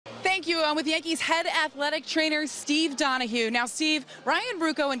Thank you. I'm with Yankees head athletic trainer Steve Donohue. Now, Steve, Ryan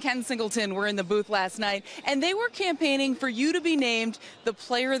Brucco and Ken Singleton were in the booth last night, and they were campaigning for you to be named the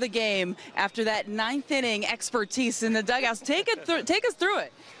player of the game after that ninth inning expertise in the dugouts. Take us through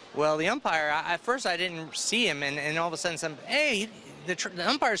it. Well, the umpire, at first I didn't see him, and all of a sudden, hey, the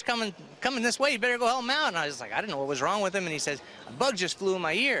umpire's coming this way, you better go help him out. And I was like, I didn't know what was wrong with him, and he says, a bug just flew in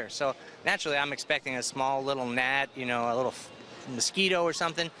my ear. So naturally, I'm expecting a small little gnat, a little mosquito or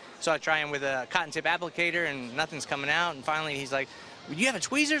something. So I try him with a cotton tip applicator, and nothing's coming out. And finally, he's like, do you have a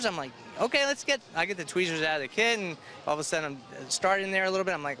tweezers? I'm like, okay, I get the tweezers out of the kit, and all of a sudden I'm starting there a little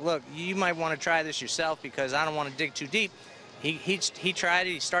bit. I'm like, look, you might want to try this yourself because I don't want to dig too deep. He tried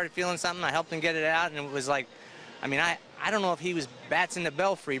it. He started feeling something. I helped him get it out, and it was like, I don't know if he was bats in the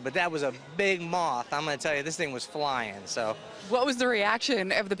belfry, but that was a big moth. I'm going to tell you, this thing was flying. So, what was the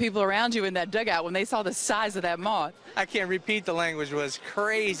reaction of the people around you in that dugout when they saw the size of that moth? I can't repeat. The language was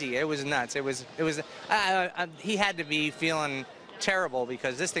crazy. It was nuts. He had to be feeling terrible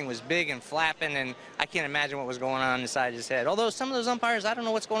because this thing was big and flapping, and I can't imagine what was going on inside his head. Although some of those umpires, I don't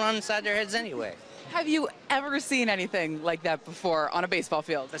know what's going on inside their heads anyway. Have you ever seen anything like that before on a baseball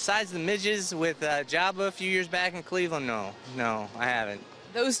field? Besides the midges with Jabba a few years back in Cleveland, no, I haven't.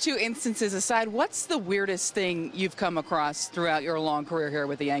 Those two instances aside, what's the weirdest thing you've come across throughout your long career here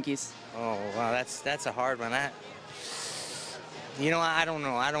with the Yankees? Oh, wow, that's a hard one. I don't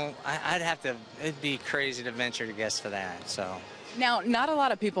know. I'd have to. It'd be crazy to venture to guess for that. So. Now, not a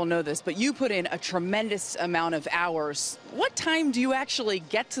lot of people know this, but you put in a tremendous amount of hours. What time do you actually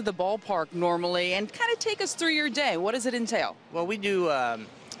get to the ballpark normally? And kind of take us through your day. What does it entail? Well, we do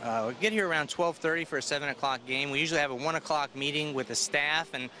we get here around 12:30 for a 7 o'clock game. We usually have a 1 o'clock meeting with the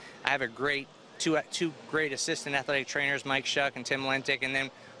staff, and I have a two great assistant athletic trainers, Mike Shuck and Tim Lentic, and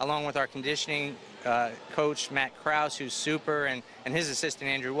then along with our conditioning coach, Matt Krause, who's super, and his assistant,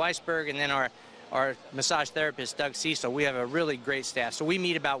 Andrew Weisberg, and then our massage therapist, Doug Cecil. We have a really great staff. So we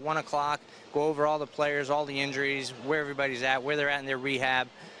meet about 1 o'clock, go over all the players, all the injuries, where everybody's at, where they're at in their rehab.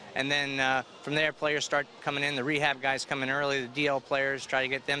 And then from there, players start coming in. The rehab guys come in early, the DL players, try to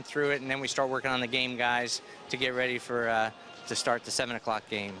get them through it. And then we start working on the game guys to get ready for to start the 7 o'clock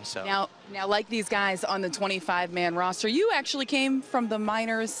game. So now, like these guys on the 25-man roster, you actually came from the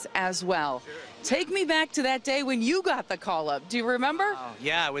minors as well. Sure. Take me back to that day when you got the call-up. Do you remember? Oh,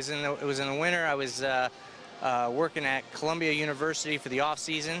 yeah, it was in the winter. I was working at Columbia University for the off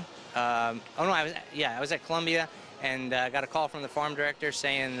season. I was at Columbia, and got a call from the farm director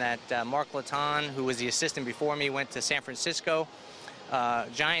saying that Mark Laton, who was the assistant before me, went to San Francisco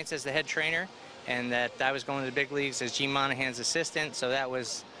Giants as the head trainer, and that I was going to the big leagues as Gene Monahan's assistant. So that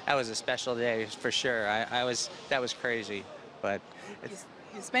was a special day for sure. That was crazy, but.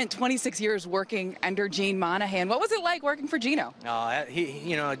 You spent 26 years working under Gene Monahan. What was it like working for Gino?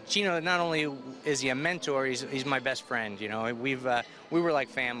 Gino, not only is he a mentor, he's my best friend. We were like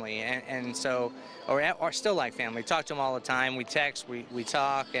family, and so, or still like family. Talk to him all the time. We text, we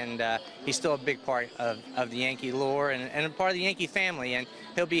talk, and he's still a big part of the Yankee lore and a part of the Yankee family. And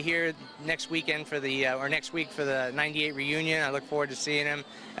he'll be here next weekend for next week for the '98 reunion. I look forward to seeing him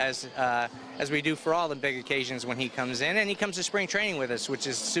as we do for all the big occasions when he comes in, and he comes to spring training with us, which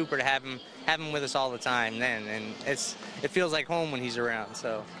is super to have him with us all the time then, and it feels like home when he's around.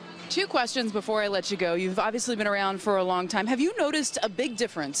 So. Two questions before I let you go. You've obviously been around for a long time. Have you noticed a big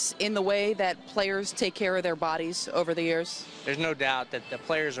difference in the way that players take care of their bodies over the years? There's no doubt that the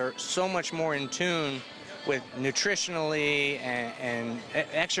players are so much more in tune with nutritionally and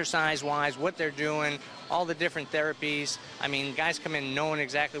exercise-wise, what they're doing, all the different therapies. I mean, guys come in knowing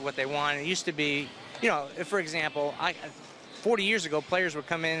exactly what they want. It used to be, for example, 40 years ago, players would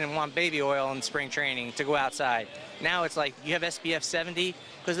come in and want baby oil in spring training to go outside. Now it's like you have SPF 70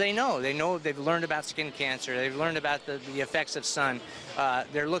 because they know they've learned about skin cancer. They've learned about the effects of sun.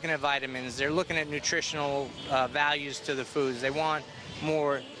 They're looking at vitamins. They're looking at nutritional values to the foods. They want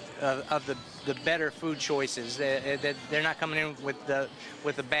more of the better food choices. They're not coming in with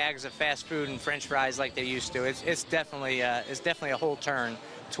the bags of fast food and French fries like they used to. It's definitely a whole turn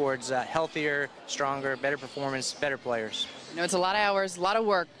towards healthier, stronger, better performance, better players. It's a lot of hours, a lot of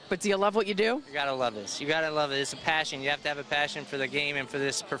work, but do you love what you do? You gotta love this. You gotta love it. It's a passion. You have to have a passion for the game and for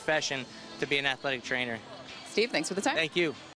this profession to be an athletic trainer. Steve, thanks for the time. Thank you.